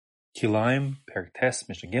Kilayim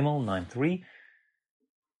Mishnah Gimel 9.3.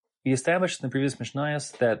 We established in the previous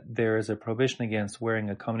Mishnayos that there is a prohibition against wearing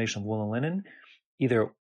a combination of wool and linen,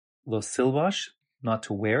 either lo silvash, not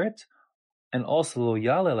to wear it, and also lo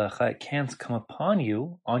yalelecha, it can't come upon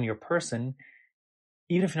you, on your person,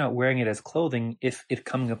 even if you're not wearing it as clothing, if it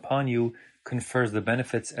coming upon you confers the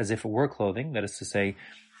benefits as if it were clothing. That is to say,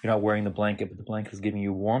 you're not wearing the blanket, but the blanket is giving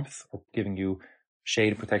you warmth or giving you shade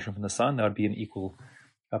and protection from the sun. That would be an equal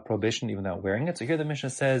prohibition, even without wearing it. So here the Mishnah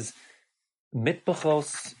says,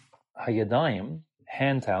 mitbachos hayadayim,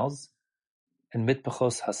 hand towels, and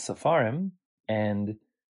mitbachos hasafarim, and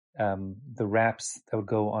the wraps that would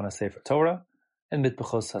go on a Sefer Torah, and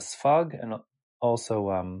mitbachos hasfag, and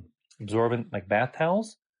also absorbent like bath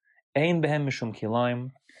towels. Ein behem mishum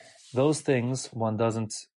kilayim. Those things, one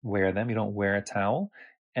doesn't wear them. You don't wear a towel.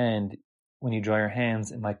 And when you dry your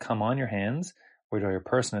hands, it might come on your hands, or you dry your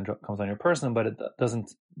person, it comes on your person, but it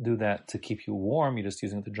doesn't do that to keep you warm. You're just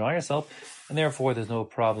using it to dry yourself, and therefore there's no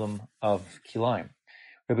problem of kilayim.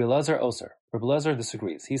 Rabbi Elazar Oser. Rabbi Elazar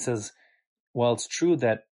disagrees. He says, while it's true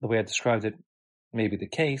that the way I described it may be the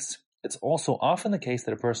case, it's also often the case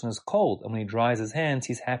that a person is cold, and when he dries his hands,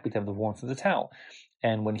 he's happy to have the warmth of the towel.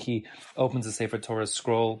 And when he opens the Sefer Torah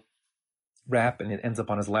scroll wrap and it ends up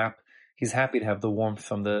on his lap, he's happy to have the warmth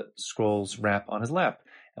from the scroll's wrap on his lap.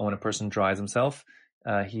 And when a person dries himself,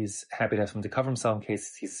 he's happy to have something to cover himself in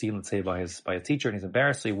case he's seen, let's say, by a teacher and he's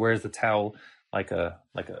embarrassed. So he wears the towel like a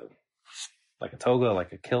toga,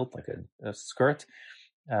 like a kilt, like a skirt,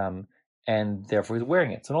 and therefore he's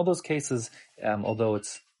wearing it. So in all those cases, although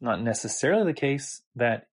it's not necessarily the case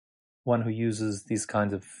that one who uses these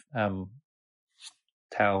kinds of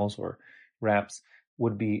towels or wraps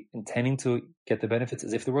would be intending to get the benefits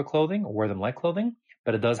as if they were clothing or wear them like clothing,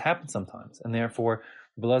 but it does happen sometimes. And therefore,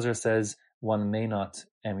 Rabbi Elazar says one may not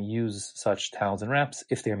use such towels and wraps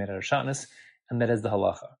if they are made out of shatnez, and that is the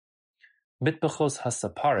halacha. Mitbachos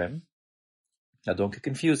hasaparim. Now don't get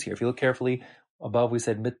confused here. If you look carefully, above we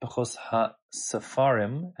said mitbachos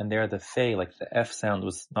hasafarim, and there the fe, like the F sound,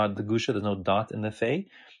 was not the gusha, there's no dot in the fe,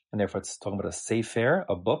 and therefore it's talking about a sefer,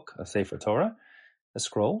 a book, a Sefer Torah, a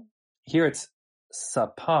scroll. Here it's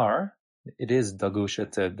sapar. It is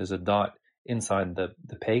dagusha, there's a dot inside the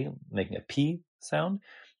pei, making a P sound,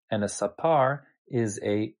 and a sapar is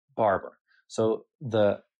a barber. So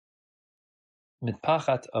the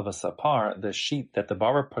mitpachat of a sapar, the sheet that the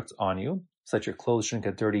barber puts on you, so that your clothes shouldn't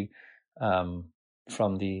get dirty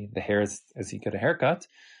from the hairs as you get a haircut.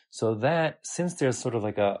 So that, since there's sort of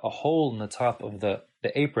like a hole in the top of the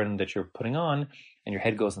apron that you're putting on, and your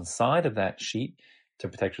head goes inside of that sheet to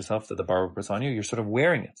protect yourself that the barber puts on you, you're sort of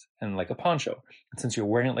wearing it and like a poncho. And since you're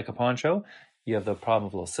wearing it like a poncho, you have the problem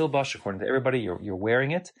of lo silbash. According to everybody, you're wearing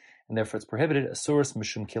it, and therefore it's prohibited. Asuras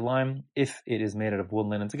mishum kilayim. If it is made out of wool and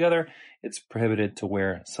linen together, it's prohibited to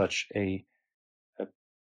wear such a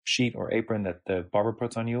sheet or apron that the barber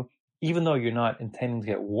puts on you, even though you're not intending to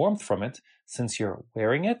get warmth from it. Since you're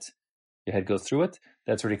wearing it, your head goes through it,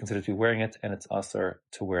 that's already considered to be wearing it, and it's asur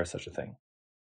to wear such a thing.